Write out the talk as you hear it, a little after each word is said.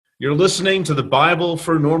You're listening to the Bible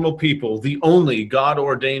for Normal People, the only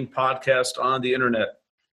God-ordained podcast on the internet.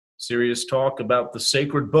 Serious talk about the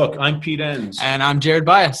sacred book. I'm Pete Enns. And I'm Jared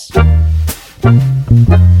Bias.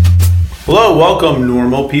 Hello, welcome,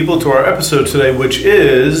 normal people, to our episode today, which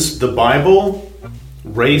is the Bible,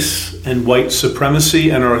 race, and white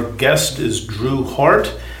supremacy. And our guest is Drew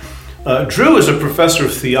Hart. Drew is a professor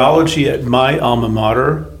of theology at my alma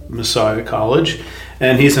mater, Messiah College.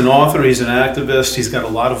 And he's an author, he's an activist, he's got a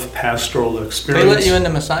lot of pastoral experience. They let you into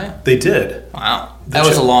Messiah? They did. Wow. That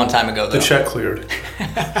was a long time ago, though. The check cleared.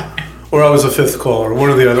 Or I was a fifth caller, one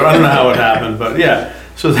or the other. I don't know how it happened, but yeah.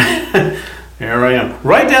 So here I am.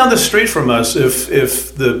 Right down the street from us,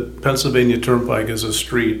 if the Pennsylvania Turnpike is a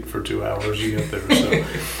street for 2 hours, you get there. So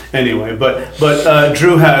anyway, but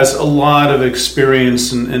Drew has a lot of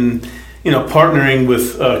experience in partnering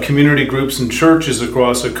with community groups and churches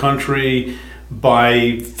across the country,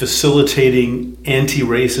 by facilitating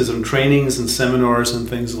anti-racism trainings and seminars and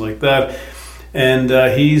things like that. And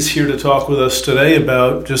he's here to talk with us today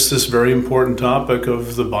about just this very important topic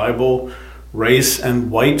of the Bible, race, and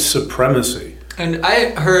white supremacy. And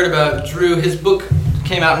I heard about Drew. His book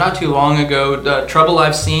came out not too long ago, The Trouble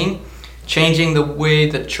I've Seen, Changing the Way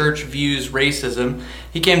the Church Views Racism.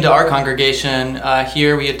 He came to our congregation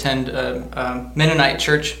here. We attend a Mennonite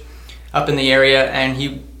church up in the area, and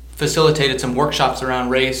he facilitated some workshops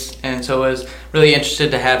around race, and so I was really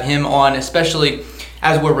interested to have him on, especially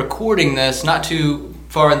as we're recording this. Not too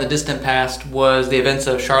far in the distant past was the events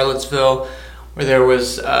of Charlottesville, where there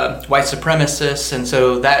was white supremacists, and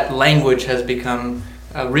so that language has become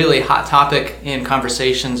a really hot topic in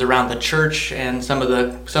conversations around the church and some of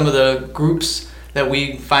the groups that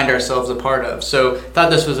we find ourselves a part of. So I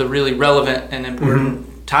thought this was a really relevant and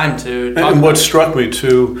important time to talk about. What struck me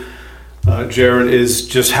too, Jared, is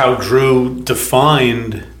just how Drew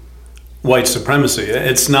defined white supremacy.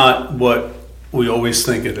 It's not what we always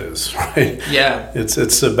think it is, right? Yeah.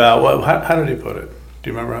 It's about, how did he put it?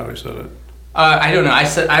 Do you remember how he said it? I don't know.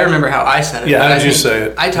 I remember how I said it. Yeah, how did you say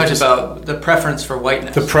it? I talked about the preference for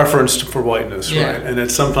whiteness. The preference for whiteness, yeah. Right? And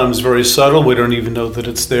it's sometimes very subtle. We don't even know that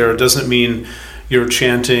it's there. It doesn't mean you're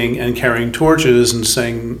chanting and carrying torches and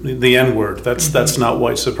saying the N-word. That's not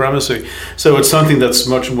white supremacy. So it's something that's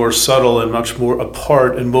much more subtle and much more a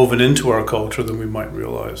part and woven into our culture than we might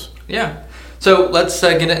realize. Yeah. So let's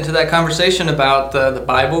get into that conversation about the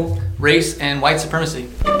Bible, race, and white supremacy.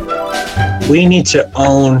 We need to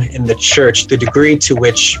own in the church the degree to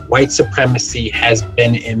which white supremacy has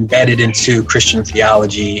been embedded into Christian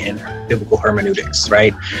theology and biblical hermeneutics,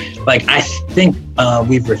 right? Like, I think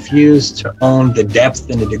we've refused to own the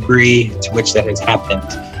depth and the degree to which that has happened.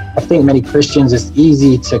 I think many Christians, it's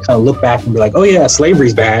easy to kind of look back and be like, oh yeah,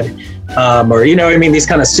 slavery's bad. Or, these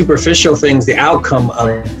kind of superficial things, the outcome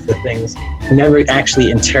of the things, never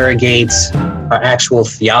actually interrogates our actual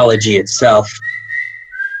theology itself.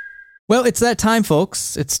 Well, it's that time,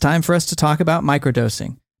 folks. It's time for us to talk about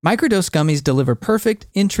microdosing. Microdose gummies deliver perfect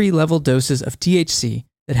entry-level doses of THC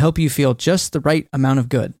that help you feel just the right amount of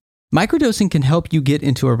good. Microdosing can help you get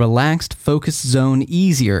into a relaxed, focused zone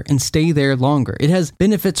easier and stay there longer. It has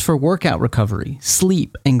benefits for workout recovery,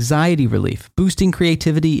 sleep, anxiety relief, boosting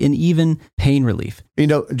creativity, and even pain relief.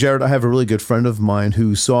 Jared, I have a really good friend of mine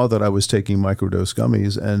who saw that I was taking microdose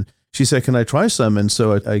gummies, and she said, can I try some? And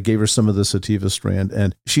so I gave her some of the sativa strand,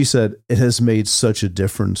 and she said it has made such a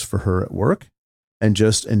difference for her at work and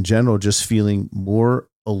just in general, just feeling more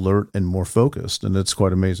alert and more focused. And it's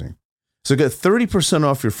quite amazing. So get 30%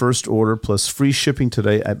 off your first order plus free shipping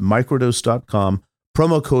today at microdose.com.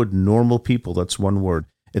 Promo code NORMALPEOPLE. That's one word.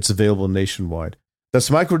 It's available nationwide.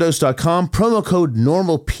 That's microdose.com. Promo code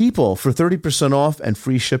NORMALPEOPLE for 30% off and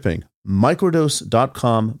free shipping.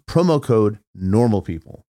 Microdose.com. Promo code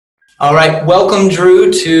NORMALPEOPLE. All right. Welcome,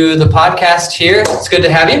 Drew, to the podcast here. It's good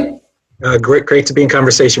to have you. Great to be in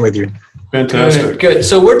conversation with you. Fantastic. Good.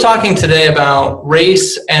 So we're talking today about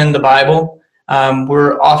race and the Bible.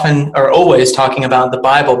 We're often or always talking about the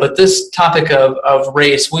Bible, but this topic of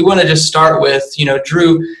race, we want to just start with,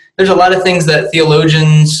 Drew, there's a lot of things that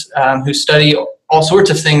theologians who study all sorts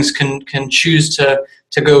of things can choose to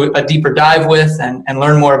go a deeper dive with and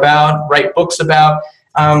learn more about, write books about.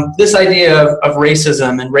 This idea of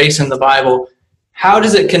racism and race in the Bible, how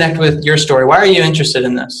does it connect with your story? Why are you interested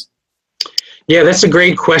in this? Yeah, that's a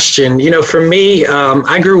great question. For me,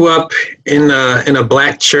 I grew up in a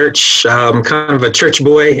Black church, kind of a church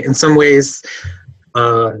boy in some ways.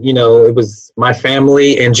 It was my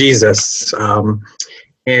family and Jesus.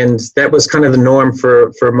 And that was kind of the norm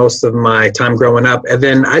for most of my time growing up. And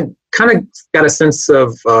then I kind of got a sense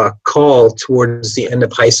of call towards the end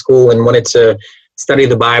of high school and wanted to studied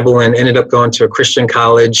the Bible and ended up going to a Christian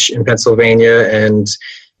college in Pennsylvania and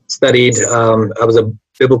studied. I was a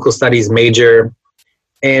biblical studies major.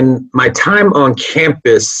 And my time on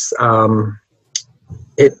campus,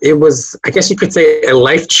 it was, I guess you could say, a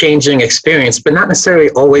life-changing experience, but not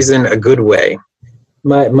necessarily always in a good way.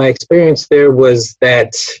 My experience there was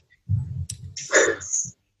that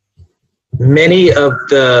many of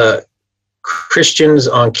the Christians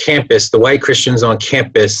on campus, the white Christians on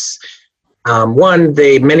campus,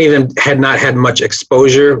 many of them had not had much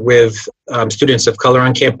exposure with students of color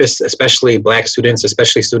on campus, especially Black students,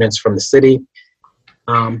 especially students from the city.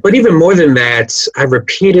 But even more than that, I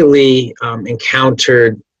repeatedly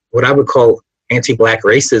encountered what I would call anti-Black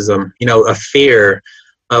racism, a fear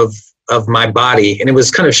of my body. And it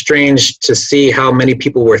was kind of strange to see how many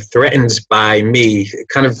people were threatened by me,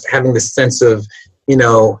 kind of having this sense of,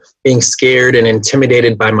 being scared and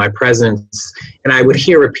intimidated by my presence. And I would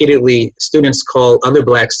hear repeatedly students call other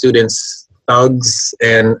Black students thugs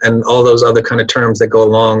and all those other kind of terms that go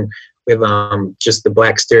along with just the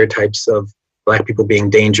Black stereotypes of Black people being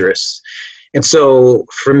dangerous. And so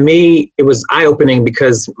for me, it was eye-opening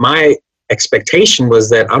because my expectation was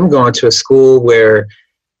that I'm going to a school where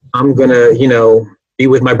I'm going to, be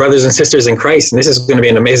with my brothers and sisters in Christ, and this is going to be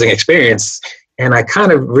an amazing experience. And I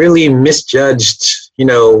kind of really misjudged,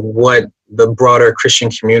 what the broader Christian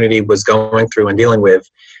community was going through and dealing with.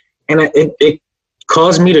 And it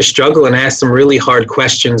caused me to struggle and ask some really hard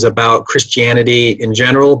questions about Christianity in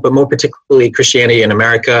general, but more particularly Christianity in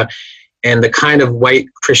America and the kind of white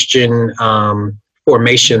Christian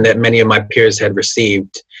formation that many of my peers had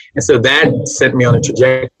received. And so that sent me on a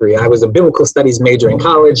trajectory. I was a biblical studies major in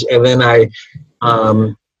college, and then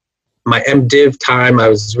my MDiv time, I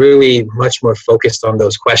was really much more focused on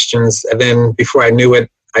those questions. And then before I knew it,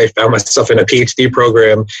 I found myself in a PhD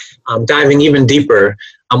program, diving even deeper.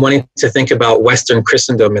 I'm wanting to think about Western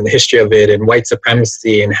Christendom and the history of it and white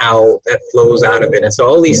supremacy and how that flows out of it. And so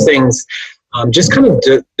all these things just kind of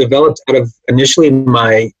developed out of initially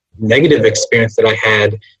my negative experience that I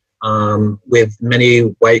had with many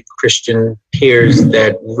white Christian peers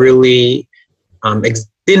that really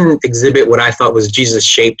didn't exhibit what I thought was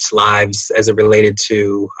Jesus-shaped lives as it related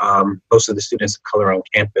to most of the students of color on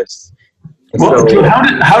campus. Well, so,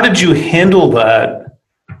 how did you handle that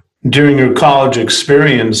during your college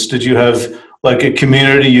experience? Did you have like a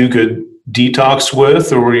community you could detox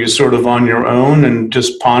with, or were you sort of on your own and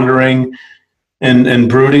just pondering and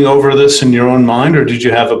brooding over this in your own mind, or did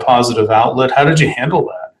you have a positive outlet? How did you handle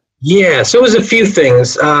that? Yeah, so it was a few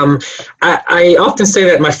things. I often say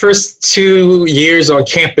that my first 2 years on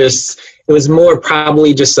campus, it was more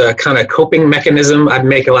probably just a kind of coping mechanism. I'd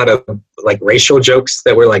make a lot of like racial jokes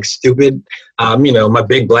that were like stupid, my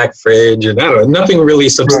big Black fridge, and I don't know, nothing really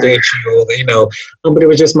substantial, but it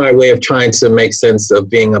was just my way of trying to make sense of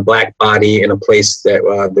being a Black body in a place that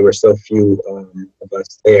there were so few of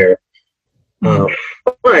us there.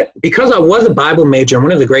 But because I was a Bible major,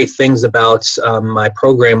 one of the great things about my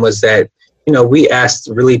program was that, we asked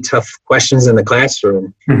really tough questions in the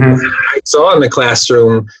classroom. Mm-hmm. I saw in the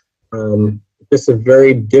classroom just a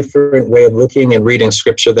very different way of looking and reading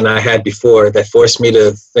scripture than I had before that forced me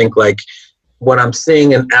to think like what I'm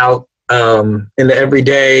seeing out in the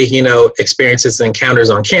everyday, experiences and encounters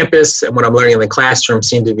on campus and what I'm learning in the classroom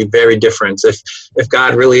seem to be very different. If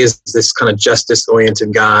God really is this kind of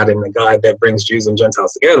justice-oriented God and the God that brings Jews and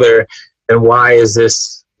Gentiles together, then why is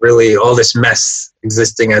this really all this mess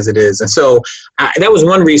existing as it is? And so that was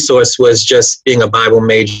one resource, was just being a Bible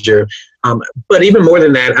major. But even more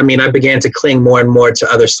than that, I began to cling more and more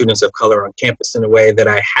to other students of color on campus in a way that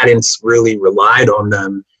I hadn't really relied on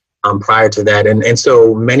them prior to that. And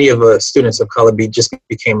so many of the students of color just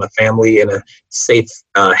became a family and a safe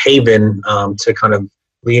haven to kind of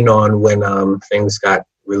lean on when things got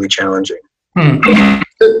really challenging.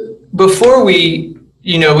 Before we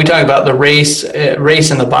talk about the race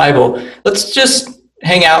in the Bible, let's just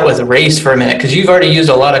hang out with race for a minute, because you've already used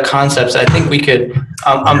a lot of concepts I think we could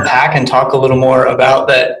unpack and talk a little more about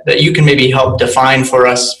that you can maybe help define for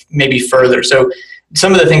us maybe further. So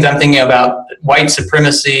some of the things I'm thinking about: white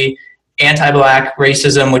supremacy, anti-Black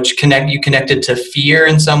racism, which you connected to fear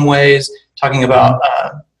in some ways, talking about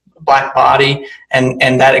Black body and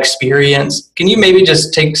that experience. Can you maybe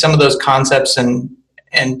just take some of those concepts and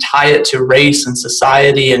tie it to race and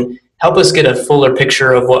society and help us get a fuller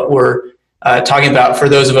picture of what we're talking about for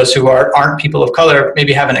those of us who aren't people of color,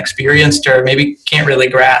 maybe haven't experienced or maybe can't really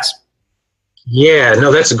grasp? Yeah,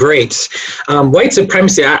 no, that's great. White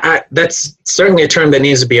supremacy, that's certainly a term that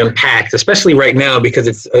needs to be unpacked, especially right now, because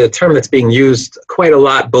it's a term that's being used quite a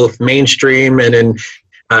lot, both mainstream and in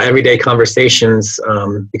everyday conversations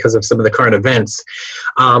because of some of the current events.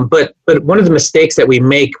 But one of the mistakes that we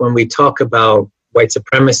make when we talk about white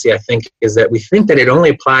supremacy, I think, is that we think that it only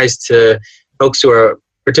applies to folks who are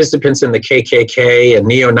participants in the KKK and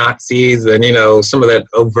neo-Nazis and, some of that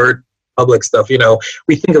overt public stuff.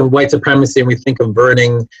 We think of white supremacy and we think of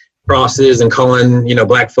burning crosses and calling,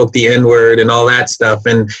 black folk the N-word and all that stuff,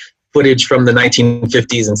 and footage from the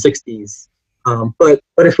 1950s and 60s. But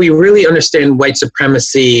if we really understand white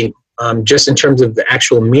supremacy, just in terms of the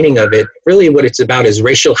actual meaning of it, really what it's about is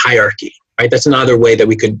racial hierarchy, right? That's another way that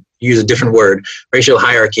we could use a different word, racial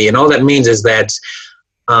hierarchy. And all that means is that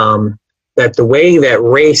that the way that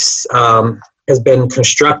race has been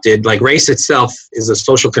constructed, like race itself is a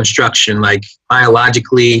social construction, like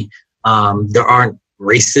biologically, there aren't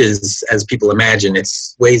races as people imagine.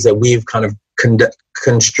 It's ways that we've kind of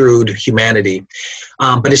construed humanity.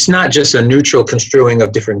 But it's not just a neutral construing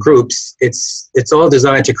of different groups. It's all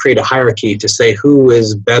designed to create a hierarchy to say who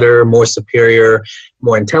is better, more superior,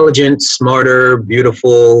 more intelligent, smarter,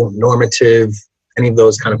 beautiful, normative, any of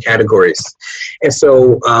those kind of categories. And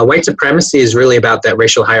so white supremacy is really about that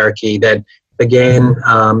racial hierarchy that, again,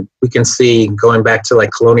 we can see going back to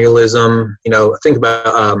like colonialism. Think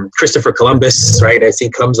about Christopher Columbus, right? As he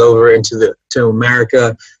comes over to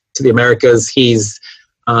America, to the Americas, he's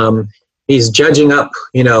judging up,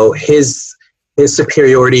 his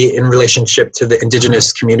superiority in relationship to the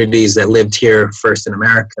indigenous communities that lived here first in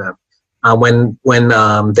America. When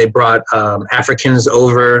they brought Africans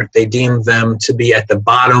over, they deemed them to be at the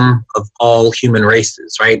bottom of all human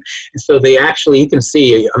races, right? And so they actually, you can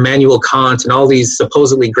see Immanuel Kant and all these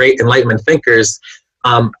supposedly great Enlightenment thinkers,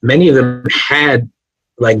 many of them had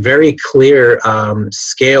like very clear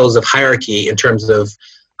scales of hierarchy in terms of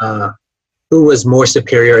who was more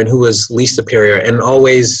superior and who was least superior. And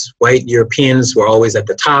always white Europeans were always at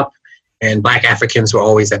the top and black Africans were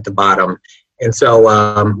always at the bottom. And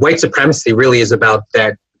so white supremacy really is about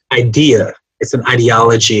that idea. It's an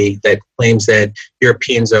ideology that claims that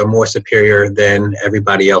Europeans are more superior than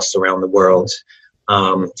everybody else around the world.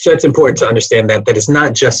 So it's important to understand that it's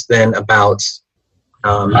not just then about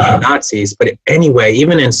Nazis, but anyway,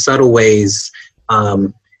 even in subtle ways,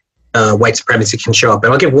 white supremacy can show up.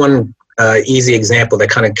 And I'll give one easy example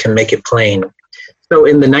that kind of can make it plain. So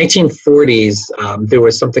in the 1940s, there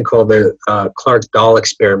was something called the Clark doll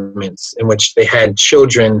experiments, in which they had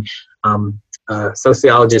children,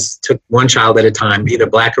 sociologists took one child at a time, either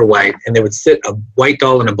black or white, and they would sit a white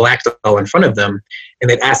doll and a black doll in front of them, and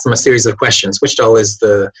they'd ask them a series of questions. Which doll is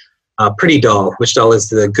the pretty doll? Which doll is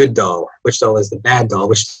the good doll? Which doll is the bad doll?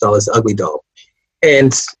 Which doll is the ugly doll?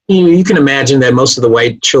 And you can imagine that most of the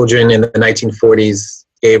white children in the 1940s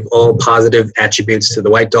gave all positive attributes to the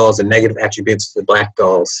white dolls and negative attributes to the black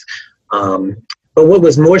dolls. But what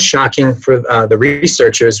was more shocking for the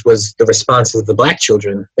researchers was the responses of the black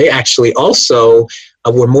children. They actually also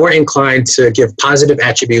were more inclined to give positive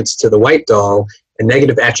attributes to the white doll and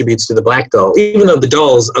negative attributes to the black doll, even though the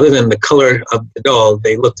dolls, other than the color of the doll,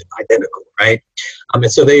 they looked identical, right?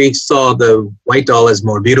 And so they saw the white doll as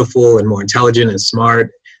more beautiful and more intelligent and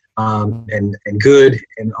smart and good,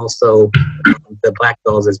 and also the black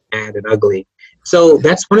dolls as bad and ugly. So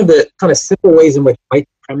that's one of the kind of simple ways in which white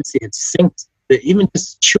supremacy had synced even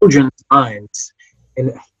just children's minds,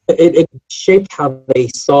 and it shaped how they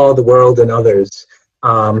saw the world and others.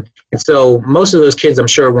 And so most of those kids, I'm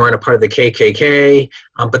sure, weren't a part of the KKK,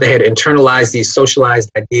 but they had internalized these socialized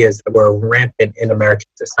ideas that were rampant in American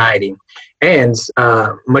society. And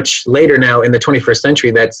much later now in the 21st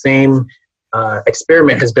century, that same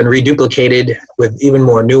experiment has been reduplicated with even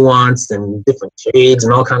more nuance and different shades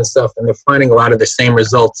and all kinds of stuff. And they're finding a lot of the same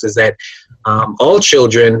results, is that all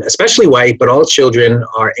children, especially white, but all children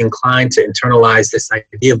are inclined to internalize this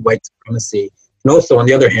idea of white supremacy. And also, on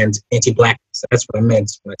the other hand, anti-blackness. That's what I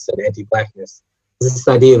meant when I said anti-blackness. This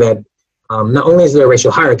idea that not only is there a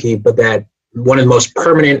racial hierarchy, but that one of the most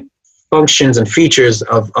permanent functions and features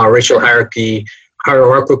of our racial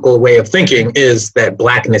hierarchical way of thinking is that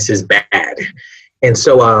blackness is bad. And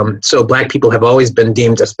so so black people have always been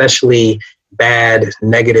deemed especially bad,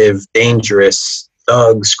 negative, dangerous,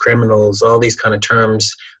 thugs, criminals, all these kind of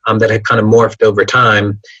terms that have kind of morphed over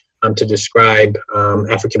time to describe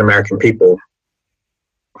African American people.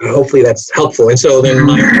 Hopefully that's helpful. And so then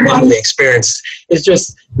my bodily experience is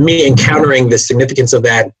just me encountering the significance of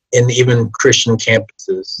that in even Christian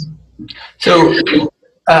campuses. So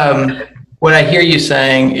what I hear you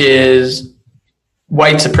saying is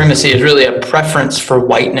white supremacy is really a preference for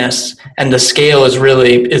whiteness, and the scale is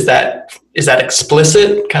really, is that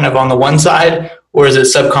explicit kind of on the one side, or is it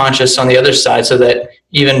subconscious on the other side, so that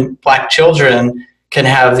even black children can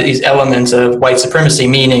have these elements of white supremacy,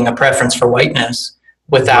 meaning a preference for whiteness,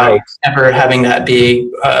 without Right. ever having that be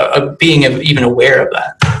being even aware of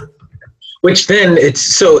that. Which then it's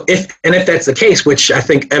so if that's the case, which I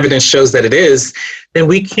think evidence shows that it is, then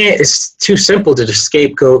we can't. It's too simple to just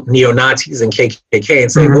scapegoat neo-Nazis and KKK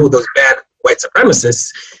and say, "Oh, those bad white supremacists,"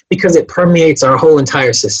 because it permeates our whole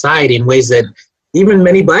entire society in ways that even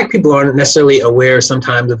many Black people aren't necessarily aware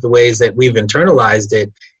sometimes of the ways that we've internalized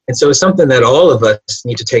it. And so it's something that all of us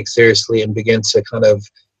need to take seriously and begin to kind of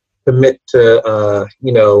commit to,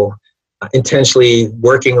 intentionally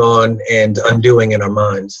working on and undoing in our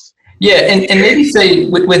minds. Yeah, and maybe say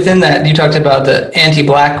within that, you talked about the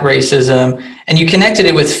anti-Black racism, and you connected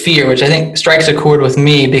it with fear, which I think strikes a chord with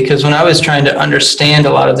me, because when I was trying to understand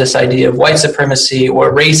a lot of this idea of white supremacy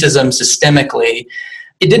or racism systemically,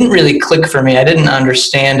 it didn't really click for me. I didn't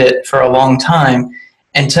understand it for a long time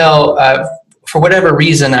until, for whatever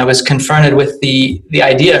reason, I was confronted with the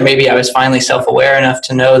idea. Maybe I was finally self-aware enough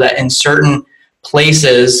to know that in certain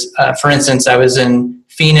places, for instance, I was in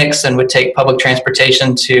Phoenix and would take public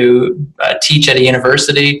transportation to teach at a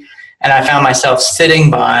university, and I found myself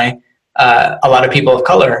sitting by a lot of people of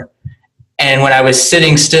color. And when I was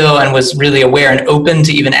sitting still and was really aware and open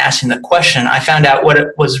to even asking the question, I found out what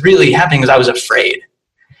was really happening was I was afraid.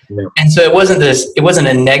 Yeah. And so it wasn't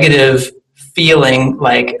a negative feeling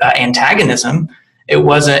like antagonism. It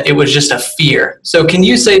was just a fear. So can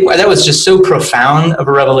you say that was just so profound of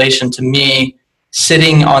a revelation to me,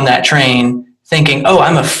 sitting on that train thinking, oh,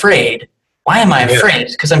 I'm afraid. Why am I afraid?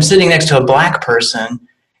 Because I'm sitting next to a Black person.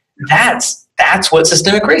 That's what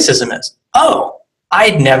systemic racism is. Oh,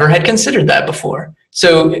 I'd never had considered that before.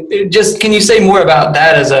 So just, can you say more about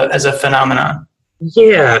that as a phenomenon?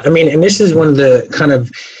 Yeah, and this is one of the kind of,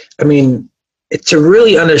 to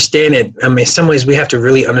really understand it, in some ways we have to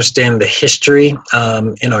really understand the history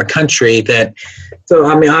in our country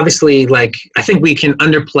obviously, I think we can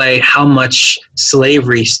underplay how much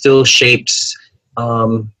slavery still shapes,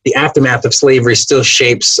 the aftermath of slavery still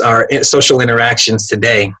shapes our social interactions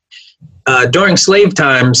today. During slave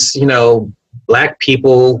times, Black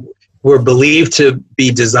people were believed to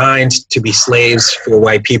be designed to be slaves for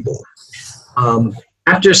white people.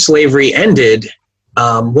 After slavery ended,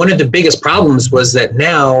 one of the biggest problems was that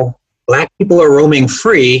now Black people are roaming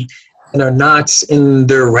free and are not in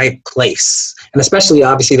their right place. And especially,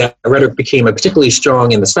 obviously, that rhetoric became particularly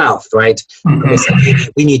strong in the South, right? Mm-hmm.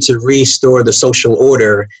 We need to restore the social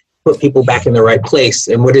order, put people back in the right place.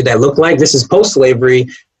 And what did that look like? This is post-slavery.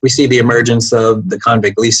 We see the emergence of the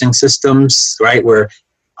convict leasing systems, right? Where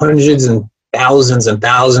hundreds and thousands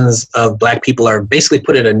of Black people are basically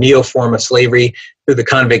put in a neo form of slavery through the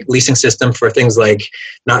convict leasing system for things like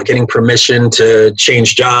not getting permission to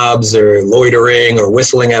change jobs or loitering or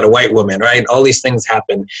whistling at a white woman, right? All these things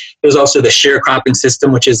happen. There's also the sharecropping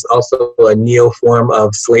system, which is also a neo form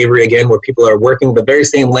of slavery, again, where people are working the very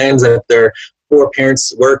same lands that their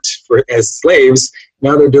foreparents worked for as slaves.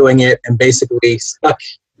 Now they're doing it and basically stuck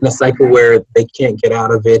in a cycle where they can't get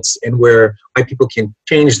out of it, and where white people can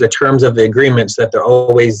change the terms of the agreement so that they're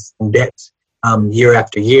always in debt year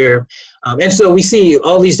after year. And so we see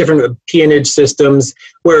all these different peonage systems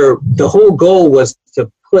where the whole goal was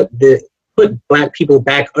to put Black people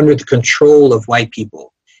back under the control of white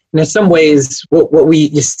people. And in some ways, what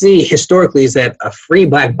you see historically is that a free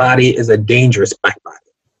Black body is a dangerous Black body.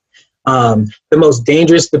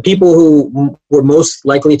 The people who were most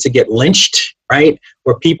likely to get lynched, right,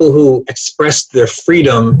 were people who expressed their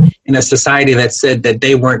freedom in a society that said that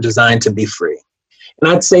they weren't designed to be free. And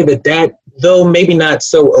I'd say that, though maybe not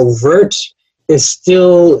so overt, is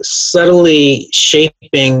still subtly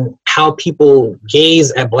shaping how people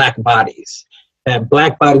gaze at Black bodies. That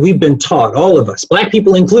Black body, we've been taught, all of us, Black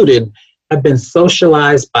people included, have been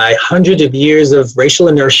socialized by hundreds of years of racial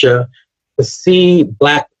inertia to see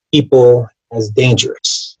Black people as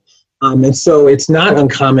dangerous. And so it's not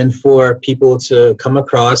uncommon for people to come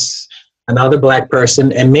across another Black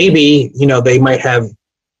person, and maybe, they might have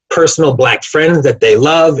personal Black friends that they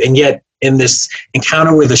love, and yet in this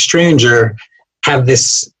encounter with a stranger have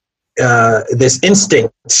this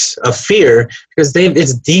instinct of fear, because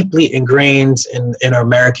it's deeply ingrained in our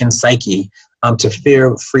American psyche to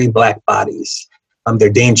fear free Black bodies. They're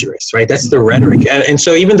dangerous, right? That's the rhetoric. And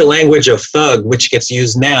so even the language of thug, which gets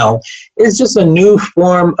used now, is just a new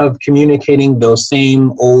form of communicating those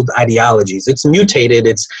same old ideologies. It's mutated,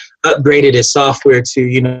 it's upgraded its software to,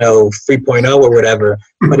 3.0 or whatever,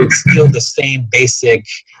 but it's still the same basic,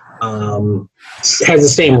 has the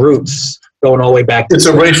same roots going all the way back to... It's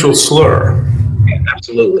a racial slur. Yeah,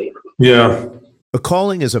 absolutely. Yeah. A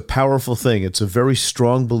calling is a powerful thing. It's a very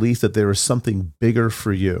strong belief that there is something bigger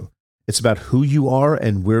for you. It's about who you are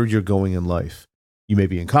and where you're going in life. You may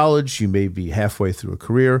be in college, you may be halfway through a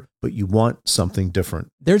career, but you want something different.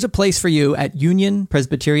 There's a place for you at Union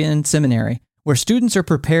Presbyterian Seminary, where students are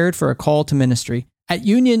prepared for a call to ministry. At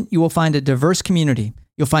Union, you will find a diverse community.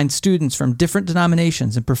 You'll find students from different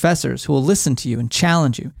denominations and professors who will listen to you and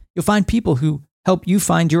challenge you. You'll find people who help you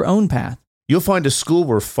find your own path. You'll find a school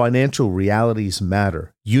where financial realities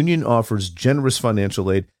matter. Union offers generous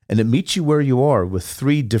financial aid, and it meets you where you are with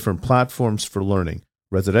 3 different platforms for learning: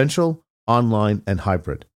 residential, online, and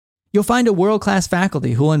hybrid. You'll find a world-class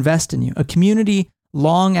faculty who will invest in you, a community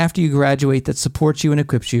long after you graduate that supports you and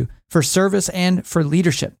equips you for service and for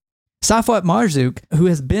leadership. Safwat Marzouk, who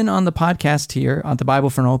has been on the podcast here on the Bible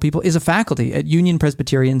for Normal People, is a faculty at Union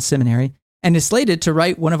Presbyterian Seminary and is slated to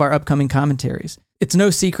write one of our upcoming commentaries. It's no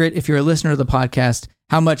secret, if you're a listener to the podcast,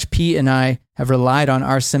 how much Pete and I have relied on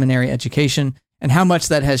our seminary education and how much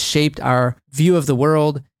that has shaped our view of the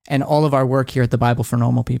world and all of our work here at the Bible for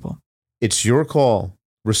Normal People. It's your call.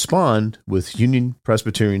 Respond with Union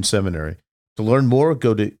Presbyterian Seminary. To learn more,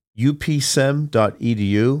 go to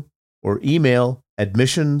upsem.edu or email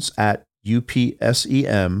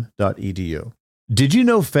admissions@upsem.edu. Did you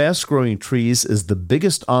know Fast Growing Trees is the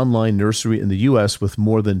biggest online nursery in the U.S. with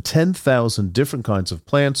more than 10,000 different kinds of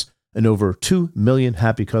plants and over 2 million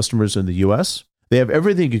happy customers in the U.S.? They have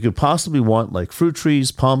everything you could possibly want, like fruit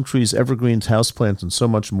trees, palm trees, evergreens, houseplants, and so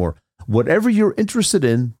much more. Whatever you're interested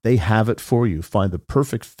in, they have it for you. Find the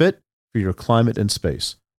perfect fit for your climate and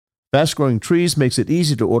space. Fast Growing Trees makes it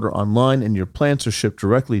easy to order online, and your plants are shipped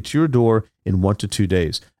directly to your door in 1 to 2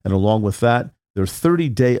 days. And along with that, their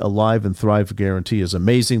 30-day Alive and Thrive guarantee is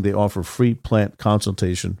amazing. They offer free plant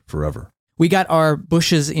consultation forever. We got our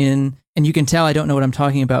bushes in, and you can tell I don't know what I'm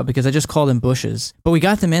talking about because I just called them bushes, but we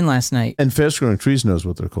got them in last night. And Fast Growing Trees knows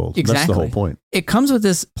what they're called. Exactly. That's the whole point. It comes with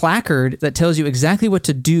this placard that tells you exactly what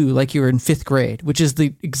to do like you were in 5th grade, which is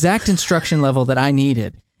the exact instruction level that I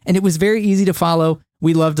needed. And it was very easy to follow.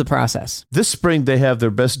 We loved the process. This spring, they have their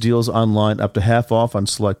best deals online, up to half off on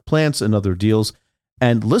select plants and other deals.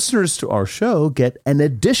 And listeners to our show get an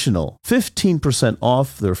additional 15%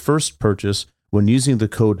 off their first purchase when using the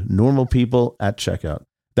code NORMALPEOPLE at checkout.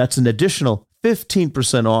 That's an additional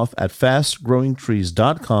 15% off at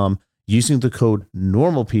fastgrowingtrees.com using the code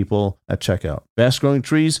NORMALPEOPLE at checkout.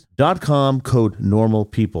 Fastgrowingtrees.com, code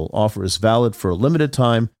NORMALPEOPLE. Offer is valid for a limited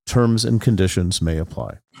time. Terms and conditions may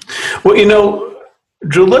apply. Well,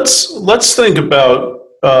 Drew, let's think about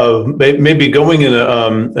maybe going in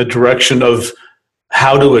a direction of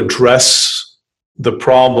how to address the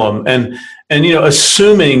problem, and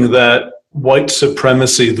assuming that white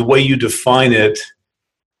supremacy, the way you define it,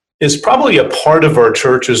 is probably a part of our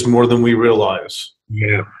churches more than we realize.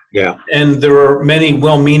 Yeah. And there are many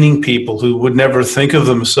well-meaning people who would never think of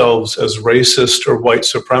themselves as racist or white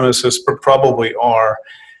supremacists, but probably are.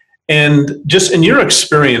 And just in your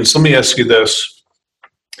experience, let me ask you this.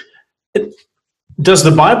 Does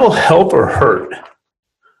the Bible help or hurt?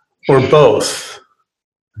 Or both?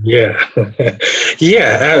 Yeah.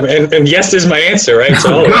 And yes is my answer, right?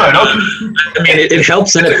 So, it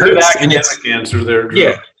helps and it hurts. And it's answer there, Drew.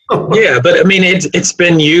 Yeah. Yeah, but it's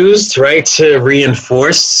been used, right, to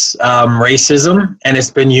reinforce racism, and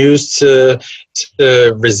it's been used to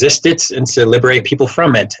resist it and to liberate people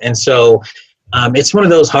from it. And so it's one of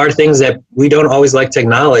those hard things that we don't always like to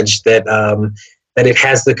acknowledge, that it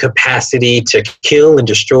has the capacity to kill and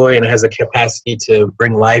destroy, and it has the capacity to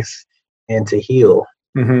bring life and to heal.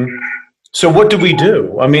 Mm-hmm. So what do we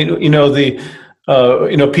do?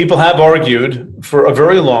 People have argued for a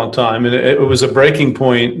very long time, and it was a breaking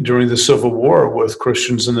point during the Civil War with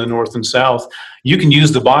Christians in the North and South. You can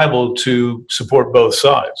use the Bible to support both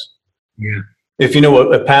sides, if you know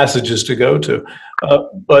what passages to go to.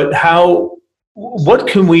 But what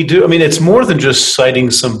can we do? It's more than just citing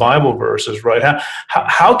some Bible verses, right?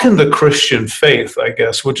 How can the Christian faith, I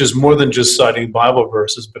guess, which is more than just citing Bible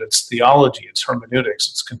verses, but it's theology, it's hermeneutics,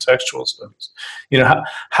 it's contextual studies.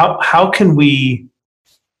 How can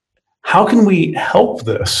we help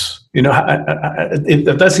this?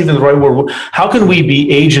 If that's even the right word, how can we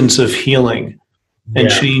be agents of healing and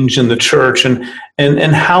change in the church?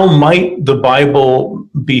 And how might the Bible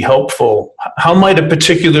be helpful? How might a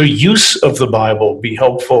particular use of the Bible be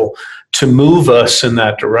helpful to move us in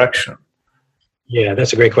that direction? Yeah,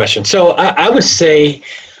 that's a great question. So I would say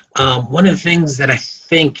one of the things that I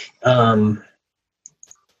think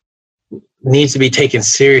needs to be taken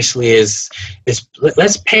seriously is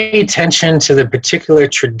let's pay attention to the particular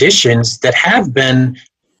traditions that have been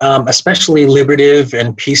especially liberative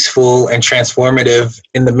and peaceful and transformative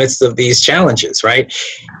in the midst of these challenges, right?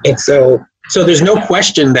 And so So there's no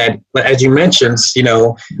question that, as you mentioned,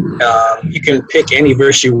 you can pick any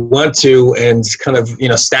verse you want to and kind of,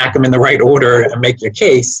 stack them in the right order and make your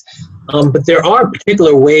case. But there are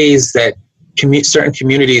particular ways that certain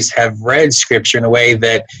communities have read Scripture in a way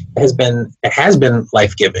that has been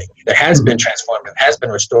life-giving, that has been transformative, has been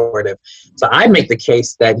restorative. So I make the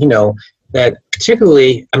case that, that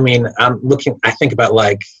particularly, I think about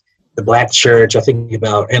like the Black church, I think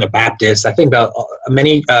about Anabaptists, I think about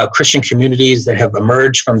many Christian communities that have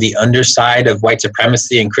emerged from the underside of white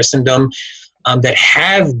supremacy and Christendom, that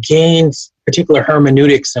have gained particular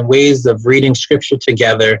hermeneutics and ways of reading Scripture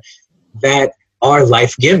together that are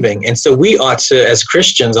life-giving. And so we ought to, as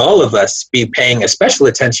Christians, all of us, be paying a special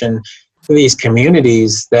attention to these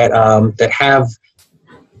communities that have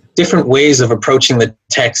different ways of approaching the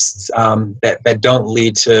texts that don't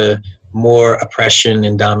lead to more oppression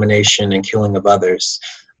and domination and killing of others.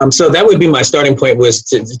 So that would be my starting point, was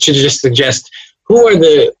to just suggest who are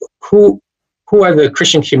the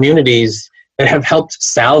Christian communities that have helped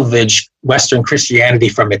salvage Western Christianity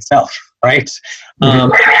from itself, right?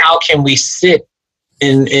 And how can we sit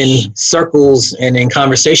in circles and in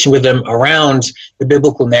conversation with them around the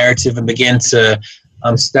biblical narrative and begin to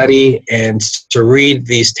study and to read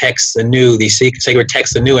these texts anew, these sacred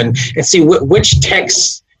texts anew, and see which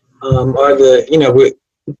texts are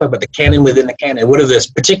we talk about the canon within the canon. What are those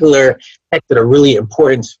particular texts that are really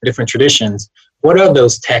important for different traditions? What are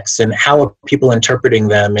those texts and how are people interpreting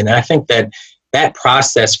them? And I think that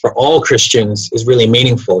process for all Christians is really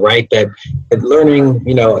meaningful, right? That learning,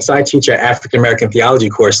 so I teach an African American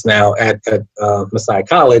theology course now at Messiah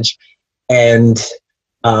College. And,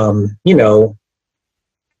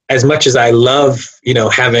 as much as I love,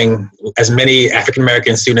 having as many African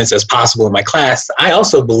American students as possible in my class, I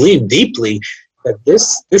also believe deeply that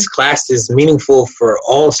this class is meaningful for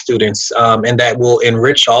all students, and that will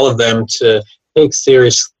enrich all of them to take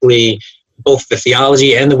seriously both the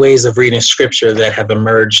theology and the ways of reading Scripture that have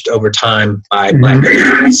emerged over time by Black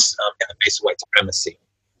Christians in the face of white supremacy.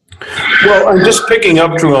 Well, I'm just picking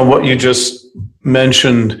up, Drew, on what you just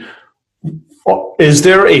mentioned. Is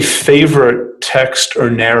there a favorite text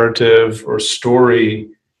or narrative or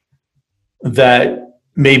story that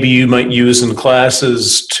maybe you might use in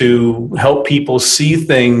classes to help people see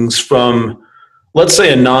things from, let's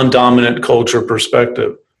say, a non-dominant culture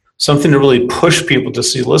perspective? Something to really push people to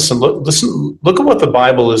see, listen, look at what the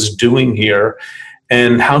Bible is doing here,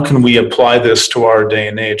 and how can we apply this to our day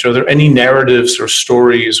and age? Are there any narratives or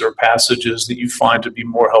stories or passages that you find to be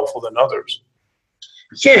more helpful than others?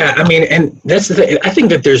 Yeah, and that's the thing. I think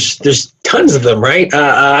that there's tons of them, right?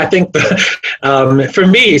 I think for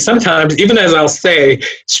me, sometimes, even as I'll say,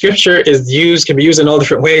 Scripture can be used in all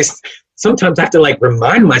different ways. Sometimes I have to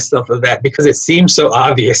remind myself of that because it seems so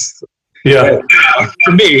obvious. Yeah.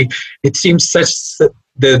 For me,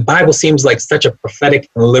 the Bible seems like such a prophetic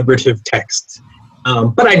and liberative text.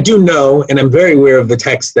 But I do know, and I'm very aware of the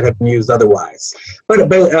texts that have been used otherwise. But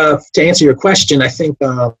to answer your question, I think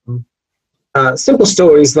simple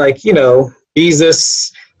stories like,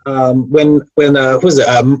 Jesus, when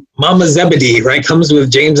Mama Zebedee, right, comes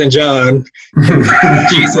with James and John,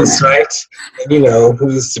 Jesus, right, and,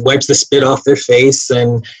 who wipes the spit off their face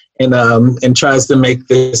and tries to make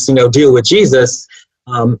this, deal with Jesus.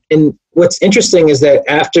 And what's interesting is that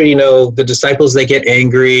after, the disciples, they get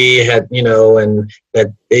angry, and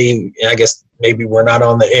that they, I guess maybe were not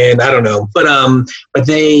on the end, I don't know. But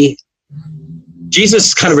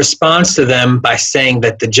Jesus kind of responds to them by saying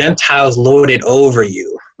that the Gentiles lord it over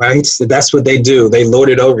you, right? So that's what they do. They lord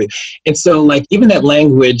it over you. And so even that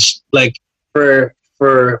language, for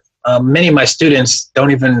many of my students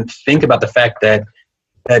don't even think about the fact that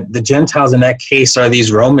the Gentiles in that case are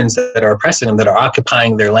these Romans that are oppressing them, that are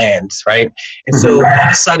occupying their lands, right? And so all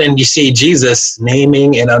of a sudden you see Jesus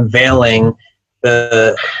naming and unveiling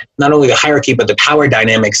not only the hierarchy, but the power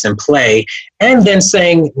dynamics in play, and then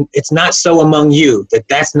saying it's not so among you,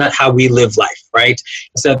 that's not how we live life, right?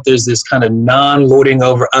 So there's this kind of non-lording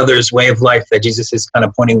over others way of life that Jesus is kind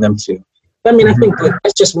of pointing them to. I think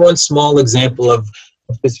that's just one small example of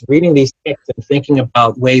just reading these texts and thinking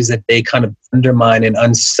about ways that they kind of undermine and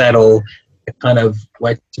unsettle the kind of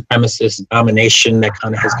white supremacist domination that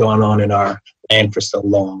kind of has gone on in our land for so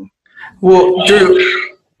long. Well, Drew,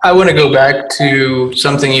 I want to go back to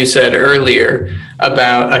something you said earlier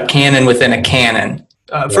about a canon within a canon.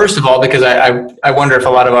 First of all, because I wonder if a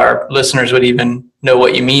lot of our listeners would even know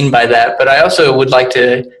what you mean by that, but I also would like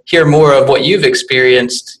to hear more of what you've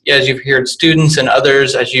experienced as you've heard students and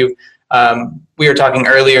others, as you we were talking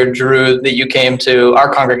earlier, Drew, that you came to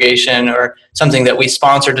our congregation or something that we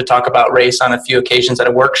sponsored to talk about race on a few occasions at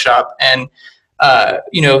a workshop. And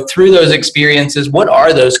through those experiences, what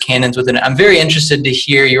are those canons within it? I'm very interested to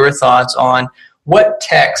hear your thoughts on what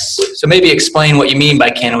texts, so maybe explain what you mean by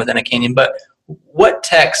canon within a canon, but what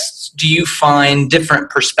texts do you find different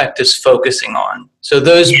perspectives focusing on? So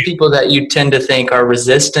those people that you tend to think are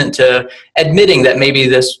resistant to admitting that maybe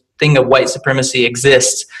this thing of white supremacy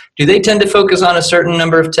exists, do they tend to focus on a certain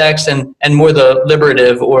number of texts, and more the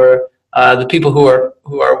liberative, or the people who are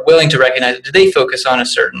willing to recognize it, do they focus on a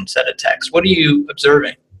certain set of texts? What are you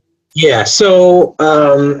observing? Yeah, so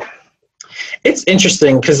it's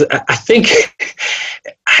interesting because I think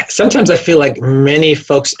sometimes I feel like many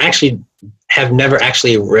folks actually have never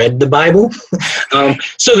actually read the Bible.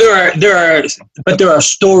 So there are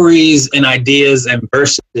stories and ideas and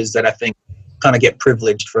verses that I think kind of get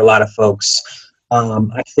privileged for a lot of folks.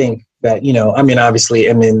 I think that,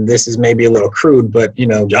 obviously, this is maybe a little crude, but,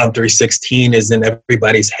 John 3:16 is in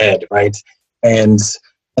everybody's head, right? And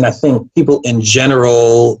I think people in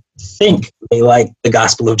general think they like the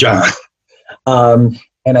Gospel of John.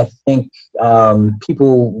 And I think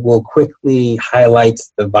people will quickly highlight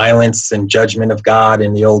the violence and judgment of God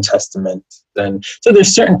in the Old Testament. And so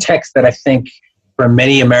there's certain texts that I think for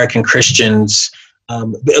many American Christians,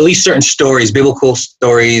 at least certain stories, biblical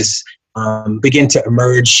stories, begin to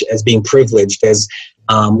emerge as being privileged, as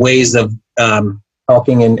ways of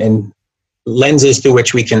talking and lenses through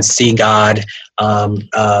which we can see God,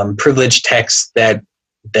 privileged texts that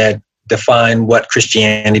define what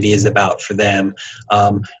Christianity is about for them,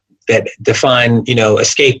 that define,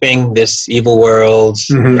 escaping this evil world,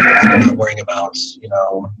 not worrying about,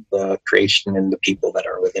 the creation and the people that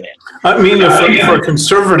are within it. I mean, for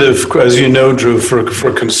conservative, as you know, Drew,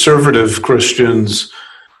 for conservative Christians,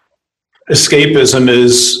 escapism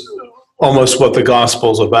is almost what the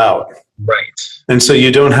gospel's about. Right. And so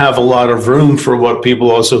you don't have a lot of room for what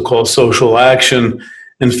people also call social action.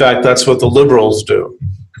 In fact, that's what the liberals do.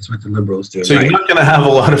 That's what the liberals do. So you're not going to have a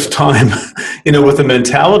lot of time, with a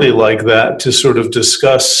mentality like that to sort of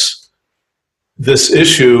discuss this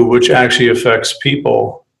issue, which actually affects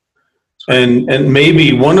people. And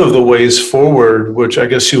maybe one of the ways forward, which I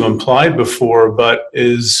guess you implied before, but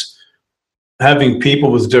is having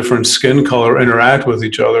people with different skin color interact with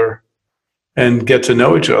each other and get to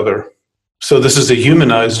know each other. So this is a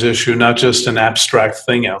humanized issue, not just an abstract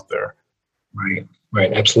thing out there.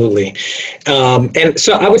 Right, absolutely. And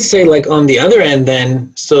so I would say, like, on the other end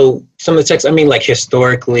then, so some of the texts,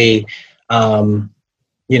 historically,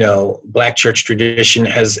 Black church tradition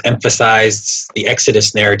has emphasized the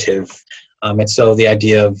Exodus narrative. And so the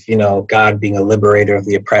idea of, God being a liberator of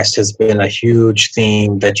the oppressed has been a huge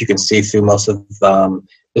theme that you can see through most of the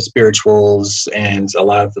spirituals and a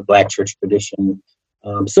lot of the Black church tradition.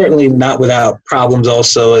 Certainly not without problems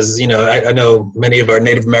also, as, I know many of our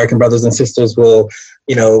Native American brothers and sisters will,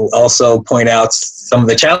 also point out some of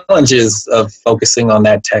the challenges of focusing on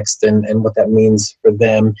that text and what that means for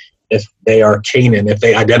them if they are Canaan, if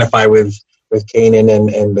they identify with Canaan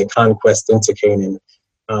and the conquest into Canaan.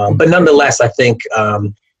 But nonetheless, I think,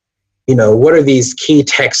 what are these key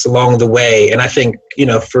texts along the way? And I think,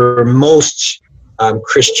 for most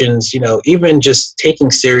Christians, even just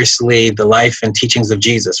taking seriously the life and teachings of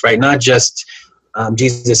Jesus, right? Not just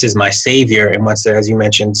Jesus is my savior, and once, as you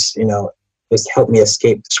mentioned, just help me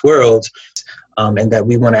escape this world, and that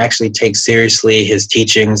we want to actually take seriously his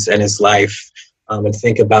teachings and his life, and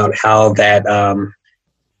think about how that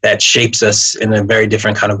shapes us in a very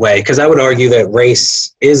different kind of way. Because I would argue that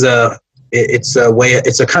race is it's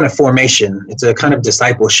a kind of formation, it's a kind of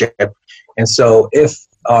discipleship, and so if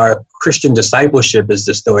our Christian discipleship is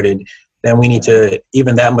distorted, then we need to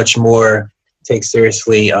even that much more take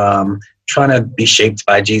seriously trying to be shaped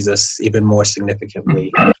by Jesus even more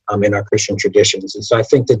significantly in our Christian traditions. And so I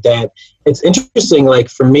think that it's interesting, like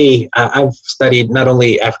for me, I've studied not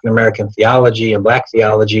only African-American theology and Black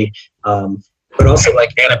theology, but also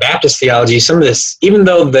like Anabaptist theology. Some of this, even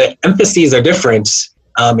though the emphases are different,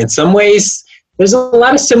 in some ways, there's a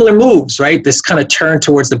lot of similar moves, right? This kind of turn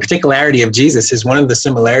towards the particularity of Jesus is one of the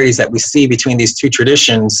similarities that we see between these two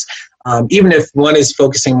traditions. Even if one is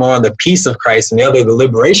focusing more on the peace of Christ and the other the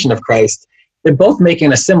liberation of Christ, they're both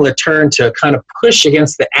making a similar turn to kind of push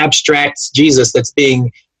against the abstract Jesus that's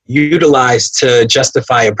being utilized to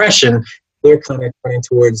justify oppression. They're kind of turning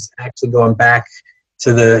towards actually going back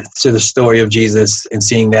to the story of Jesus and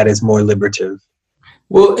seeing that as more liberative.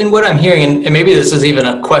 Well, in what I'm hearing, and maybe this is even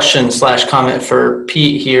a question / comment for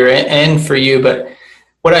Pete here and for you, but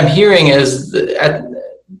what I'm hearing is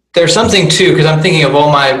there's something too, because I'm thinking of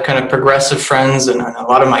all my kind of progressive friends and a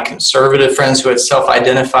lot of my conservative friends who had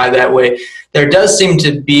self-identified that way. There does seem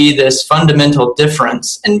to be this fundamental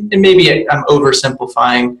difference, and maybe I'm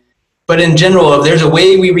oversimplifying, But in general, there's a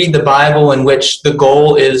way we read the Bible in which the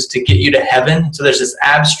goal is to get you to heaven. So there's this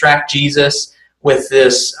abstract Jesus with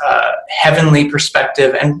this heavenly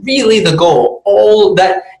perspective, and really the goal, all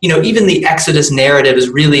that, even the Exodus narrative is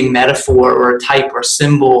really metaphor or a type or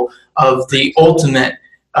symbol of the ultimate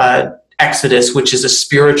Exodus, which is a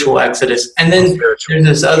spiritual Exodus. And then there's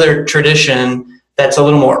this other tradition that's a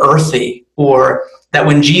little more earthy, or that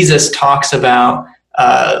when Jesus talks about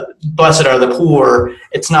blessed are the poor,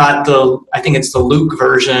 it's not I think it's the Luke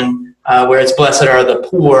version where it's blessed are the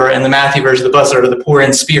poor, and the Matthew version, the blessed are the poor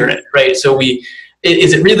in spirit, right? So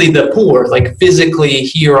is it really the poor, like physically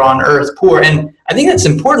here on earth poor? And I think that's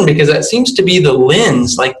important because that seems to be the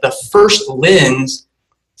lens, like the first lens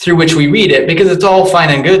through which we read it, because it's all fine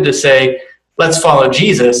and good to say, let's follow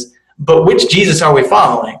Jesus. But which Jesus are we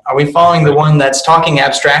following? Are we following the one that's talking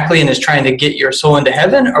abstractly and is trying to get your soul into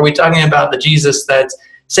heaven? Are we talking about the Jesus that's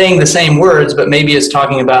saying the same words, but maybe is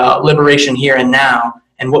talking about liberation here and now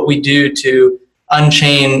and what we do to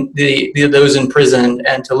unchain those in prison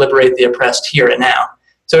and to liberate the oppressed here and now?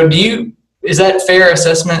 So is that fair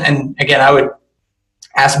assessment? And again, I would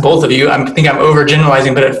ask both of you, I think I'm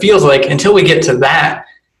overgeneralizing, but it feels like until we get to that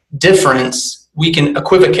difference, we can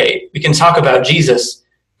equivocate. We can talk about Jesus.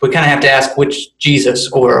 We kind of have to ask which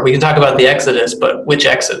Jesus, or we can talk about the Exodus, but which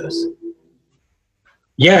Exodus?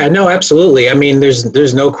 Yeah, no, absolutely. I mean,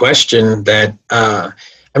 there's no question that, I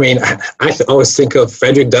always think of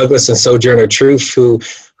Frederick Douglass and Sojourner Truth,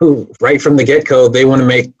 who right from the get-go, they want to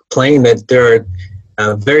make plain that there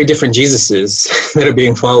are very different Jesuses that are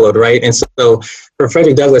being followed, right? And so for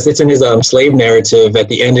Frederick Douglass, it's in his slave narrative at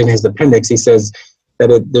the end in his appendix, he says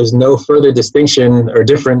that there's no further distinction or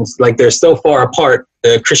difference, like they're so far apart,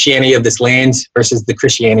 the Christianity of this land versus the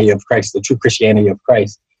Christianity of Christ, the true Christianity of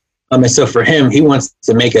Christ. And so for him, he wants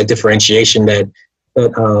to make a differentiation that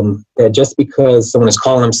just because someone is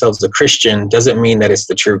calling themselves a Christian doesn't mean that it's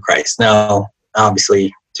the true Christ. Now,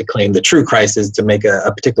 obviously, to claim the true Christ is to make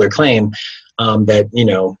a particular claim that,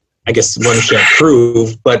 I guess one can't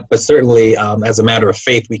prove, but certainly as a matter of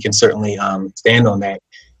faith, we can certainly stand on that.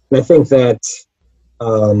 And I think that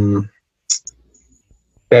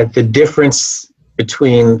that the difference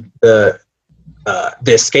between the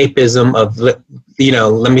escapism of, let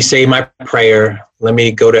me say my prayer, let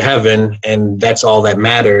me go to heaven, and that's all that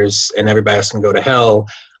matters, and everybody else can go to hell,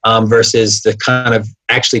 versus the kind of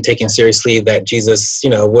actually taking seriously that Jesus,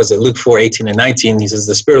 was it Luke 4:18-19, he says,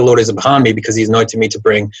 the Spirit of the Lord is upon me because he's anointed me to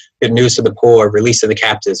bring good news to the poor, release to the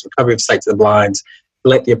captives, recovery of sight to the blind,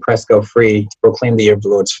 let the oppressed go free, to proclaim the year of the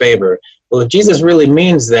Lord's favor. Well, if Jesus really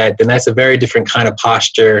means that, then that's a very different kind of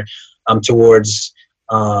posture towards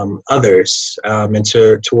others and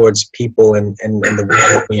towards people and the way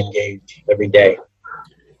that we engage every day.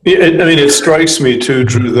 It strikes me too,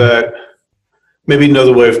 Drew, that maybe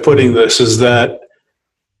another way of putting this is that,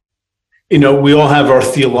 we all have our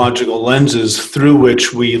theological lenses through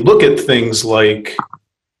which we look at things like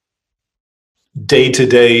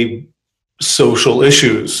day-to-day social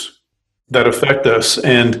issues that affect us.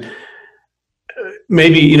 And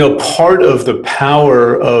maybe, part of the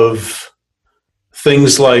power of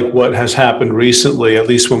things like what has happened recently, at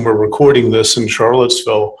least when we're recording this in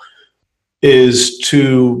Charlottesville, is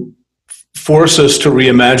to force us to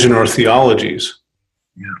reimagine our theologies.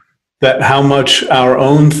 Yeah. That how much our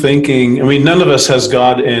own thinking, none of us has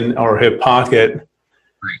God in our hip pocket.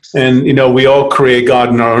 Right. And, we all create God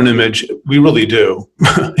in our own image. We really do.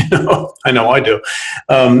 I know I do.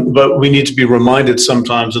 But we need to be reminded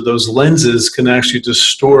sometimes that those lenses can actually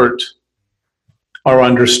distort our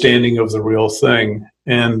understanding of the real thing.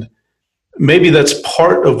 And maybe that's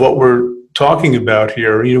part of what we're talking about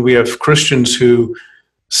here. We have Christians who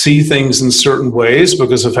see things in certain ways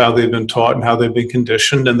because of how they've been taught and how they've been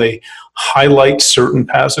conditioned, and they highlight certain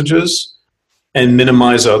passages and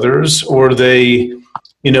minimize others, or they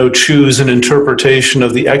choose an interpretation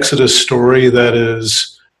of the Exodus story that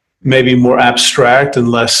is maybe more abstract and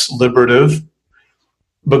less liberative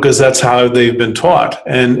because that's how they've been taught.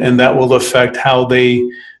 And that will affect how they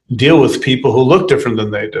deal with people who look different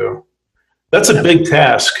than they do. That's a big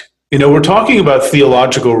task. We're talking about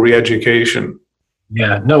theological re-education.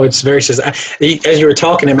 Yeah, no, it's very, as you were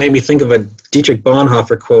talking, it made me think of a Dietrich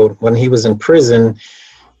Bonhoeffer quote. When he was in prison,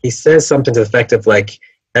 he says something to the effect of like,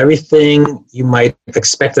 everything you might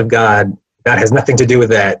expect of God has nothing to do with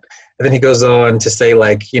that. And then he goes on to say,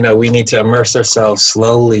 like, we need to immerse ourselves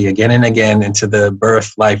slowly again and again into the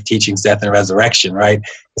birth, life, teachings, death, and resurrection, right?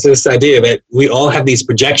 So this idea that we all have these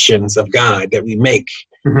projections of God that we make.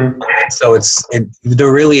 Mm-hmm. So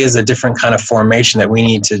there really is a different kind of formation that we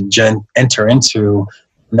need to enter into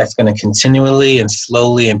that's going to continually and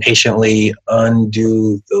slowly and patiently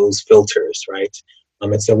undo those filters, right?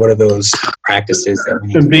 And so what are those practices that we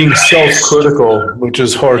need And to being self-critical, which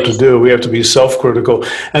is hard to do. We have to be self-critical.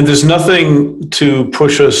 And there's nothing to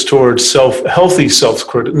push us towards healthy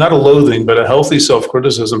self-criticism, not a loathing, but a healthy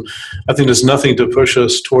self-criticism. I think there's nothing to push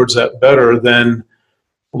us towards that better than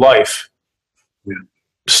life. Yeah.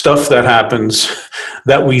 Stuff that happens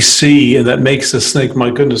that we see and that makes us think, my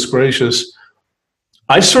goodness gracious,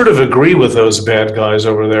 I sort of agree with those bad guys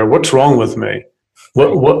over there. What's wrong with me?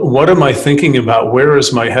 What am I thinking about? Where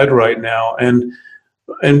is my head right now? And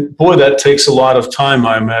boy, that takes a lot of time,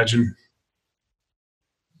 I imagine.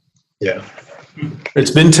 Yeah.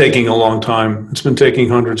 It's been taking a long time. It's been taking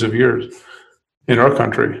hundreds of years in our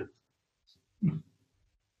country.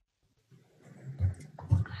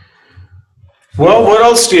 Well, what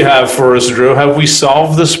else do you have for us, Drew? Have we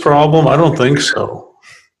solved this problem? I don't think so.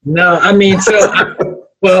 No, I mean,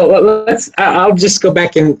 well, I'll just go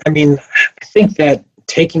back and, I think that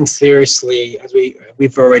taking seriously, as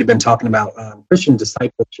we've already been talking about, Christian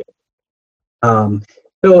discipleship. Or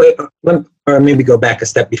maybe go back a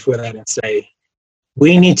step before that and say,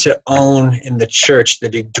 we need to own in the church the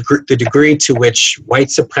degree to which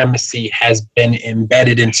white supremacy has been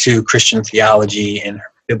embedded into Christian theology and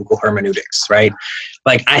biblical hermeneutics, right?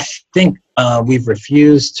 Like, I think we've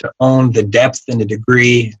refused to own the depth and the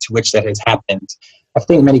degree to which that has happened. I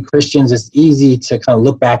think many Christians, it's easy to kind of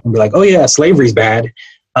look back and be like, oh yeah, slavery's bad.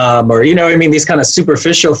 Or, these kind of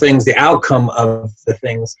superficial things, the outcome of the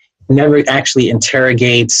things, never actually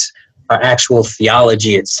interrogates our actual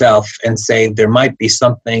theology itself and say there might be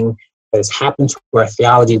something that has happened to our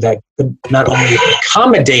theology that could not only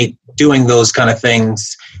accommodate doing those kind of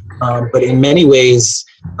things, but in many ways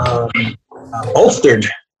bolstered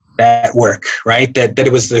that work, right? That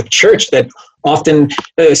it was the church that often,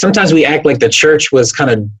 sometimes we act like the church was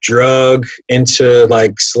kind of drug into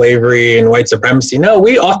like slavery and white supremacy. No,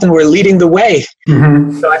 we often were leading the way.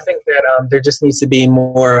 Mm-hmm. So I think that there just needs to be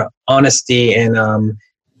more honesty in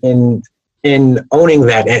owning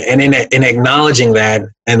that and in acknowledging that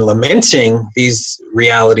and lamenting these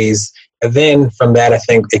realities. And then from that, I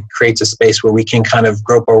think it creates a space where we can kind of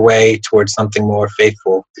grope our way towards something more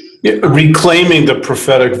faithful. Yeah, reclaiming the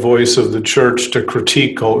prophetic voice of the church to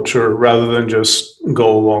critique culture rather than just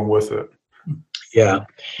go along with it. Yeah.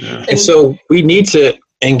 And so we need to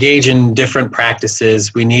engage in different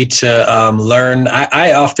practices. We need to learn.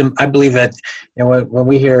 I believe that when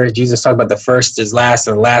we hear Jesus talk about the first is last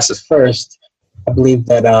and the last is first, I believe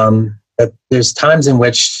that that there's times in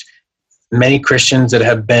which many Christians that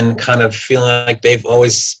have been kind of feeling like they've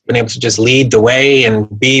always been able to just lead the way and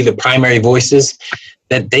be the primary voices,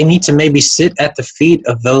 that they need to maybe sit at the feet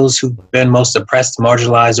of those who've been most oppressed,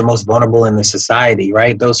 marginalized, or most vulnerable in the society,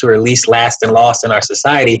 right? Those who are least last and lost in our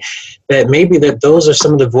society, that maybe that those are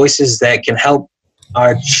some of the voices that can help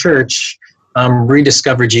our church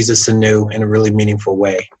rediscover Jesus anew in a really meaningful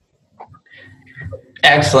way.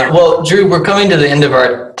 Excellent. Well, Drew, we're coming to the end of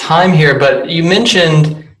our time here, but you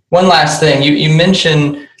mentioned one last thing. You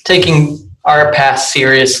mentioned taking our past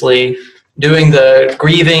seriously, doing the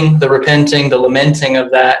grieving, the repenting, the lamenting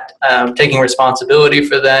of that, taking responsibility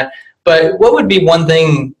for that. But what would be one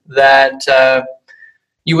thing that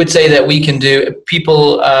you would say that we can do,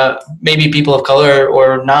 people, maybe people of color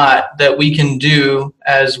or not, that we can do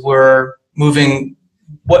as we're moving?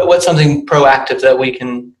 What's something proactive that we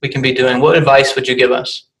can be doing? What advice would you give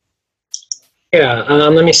us? Yeah,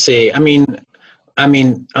 let me see. I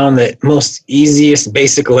mean, on the most easiest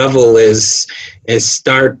basic level is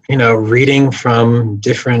start, reading from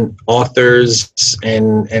different authors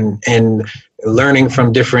and learning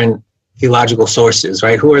from different theological sources,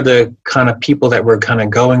 right? Who are the kind of people that we're kind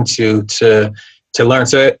of going to learn?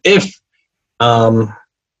 So if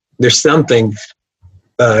there's something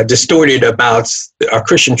distorted about our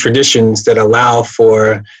Christian traditions that allow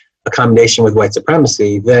for accommodation with white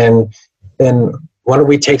supremacy, then why don't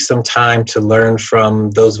we take some time to learn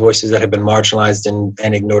from those voices that have been marginalized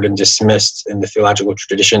and ignored and dismissed in the theological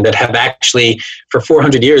tradition that have actually for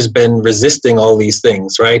 400 years been resisting all these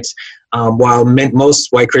things, right? While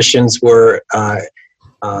most white Christians were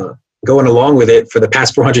going along with it for the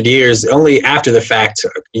past 400 years, only after the fact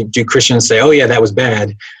do Christians say, oh yeah, that was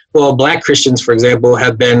bad. Well, Black Christians, for example,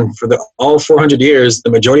 have been for all 400 years,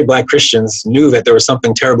 the majority of Black Christians knew that there was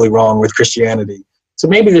something terribly wrong with Christianity. So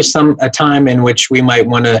maybe there's a time in which we might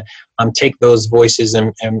want to take those voices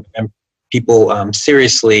and people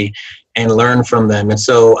seriously and learn from them. And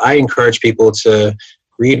so I encourage people to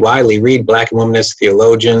read widely, read Black and womanist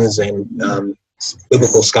theologians and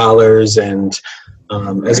biblical scholars, and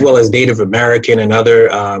as well as Native American and other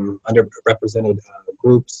underrepresented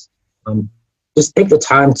groups. Just take the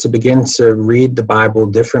time to begin to read the Bible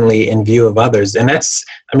differently in view of others. And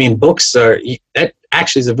books that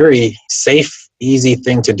actually is a very safe, easy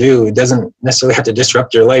thing to do. It doesn't necessarily have to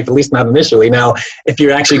disrupt your life, at least not initially. Now, if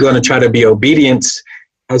you're actually going to try to be obedient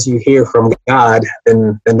as you hear from God,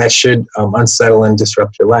 then that should unsettle and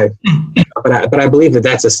disrupt your life. But I believe that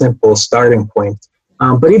that's a simple starting point.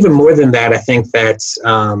 But even more than that, I think that,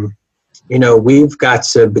 we've got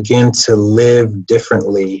to begin to live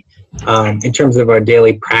differently in terms of our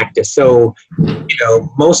daily practice. So,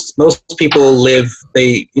 most people live,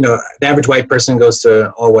 the average white person goes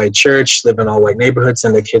to all-white church, live in all-white neighborhoods,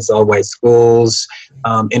 send their kids to all-white schools,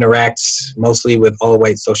 interacts mostly with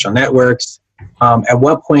all-white social networks. At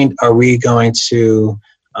what point are we going to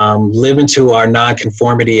live into our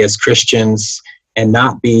nonconformity as Christians and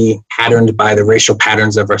not be patterned by the racial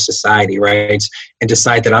patterns of our society, right? And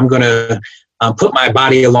decide that I'm going to put my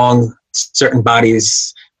body along certain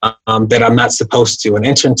bodies that I'm not supposed to, and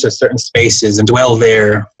enter into certain spaces and dwell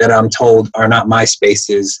there that I'm told are not my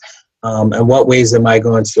spaces. And what ways am I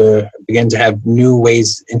going to begin to have new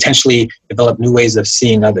ways, intentionally develop new ways of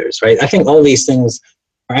seeing others, right? I think all these things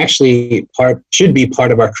are actually should be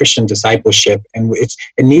part of our Christian discipleship, and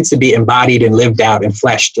it needs to be embodied and lived out and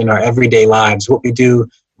fleshed in our everyday lives. What we do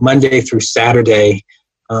Monday through Saturday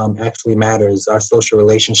actually matters. Our social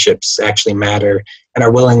relationships actually matter, and our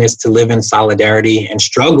willingness to live in solidarity and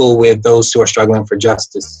struggle with those who are struggling for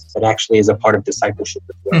justice, that actually is a part of discipleship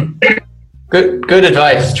as well. Good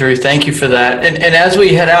advice, Drew. Thank you for that. And as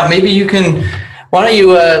we head out, maybe why don't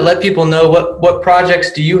you let people know what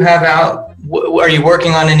projects do you have out? Are you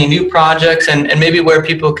working on any new projects, and maybe where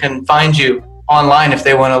people can find you online if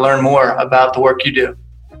they want to learn more about the work you do?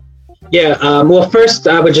 Yeah, well, first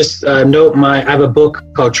I would just note I have a book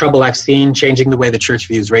called Trouble I've Seen, Changing the Way the Church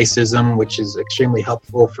Views Racism, which is extremely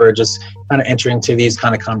helpful for just kind of entering into these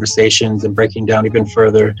kind of conversations and breaking down even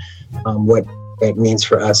further what that means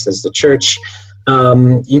for us as the church.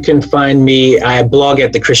 You can find me, I blog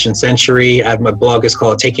at the Christian Century. My blog is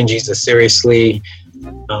called Taking Jesus Seriously.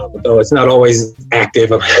 Though it's not always active,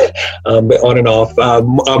 but on and off. A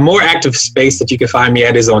more active space that you can find me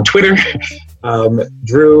at is on Twitter.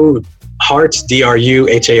 Drew Hart,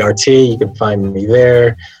 Druhart. You can find me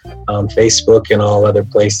there, Facebook and all other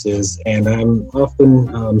places. And I'm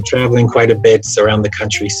often traveling quite a bit around the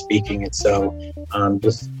country speaking. And so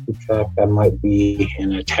just keep track, I might be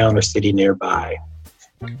in a town or city nearby.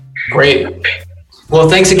 Great. Well,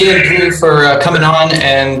 thanks again, Drew, for coming on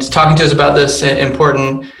and talking to us about this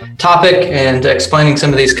important topic and explaining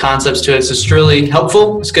some of these concepts to us. It's really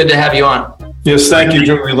helpful. It's good to have you on. Yes, thank you,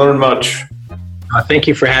 Drew. We learned much. Thank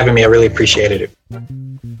you for having me. I really appreciated it.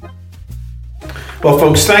 Well,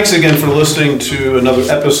 folks, thanks again for listening to another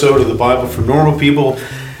episode of the Bible for Normal People.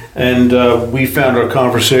 And we found our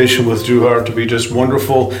conversation with Drew Hart to be just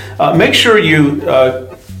wonderful. Make sure you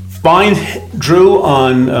find Drew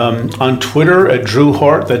on Twitter at Drew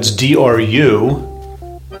Hart. That's DRUHART.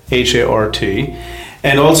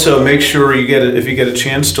 And also make sure if you get a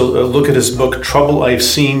chance to look at his book, Trouble I've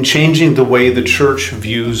Seen, Changing the Way the Church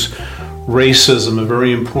Views Racism, a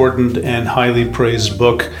very important and highly praised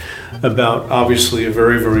book about obviously a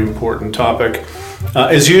very, very important topic.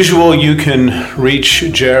 As usual, you can reach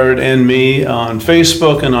Jared and me on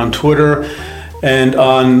Facebook and on Twitter, and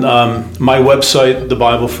on my website, The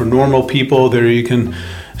Bible for Normal People. There you can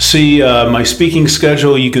see my speaking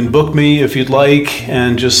schedule. You can book me if you'd like,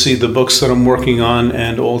 and just see the books that I'm working on,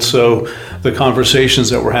 and also the conversations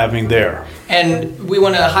that we're having there. And we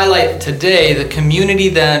want to highlight today the community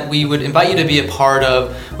that we would invite you to be a part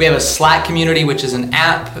of. We have a Slack community, which is an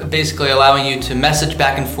app basically allowing you to message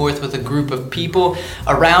back and forth with a group of people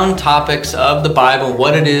around topics of the Bible,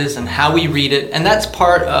 what it is and how we read it. And that's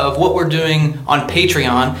part of what we're doing on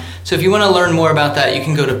Patreon. So if you want to learn more about that, you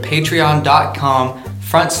can go to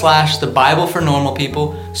patreon.com/The Bible for Normal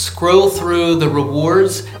People, scroll through the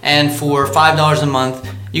rewards, and for $5 a month,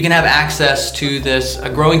 you can have access to this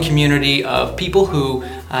growing community of people who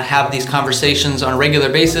have these conversations on a regular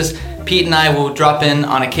basis. Pete and I will drop in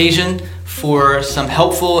on occasion for some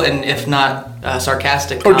helpful and, if not,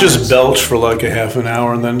 sarcastic comments. Or just belch for like a half an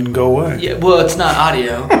hour and then go away. Yeah, well, it's not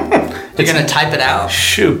audio. You're going to type it out?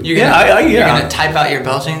 Shoot. You're going to type out your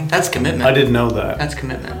belching? That's commitment. I didn't know that. That's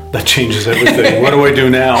commitment. That changes everything. What do I do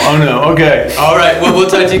now? Oh, no. Okay. All right. Well, we'll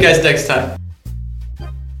talk to you guys next time.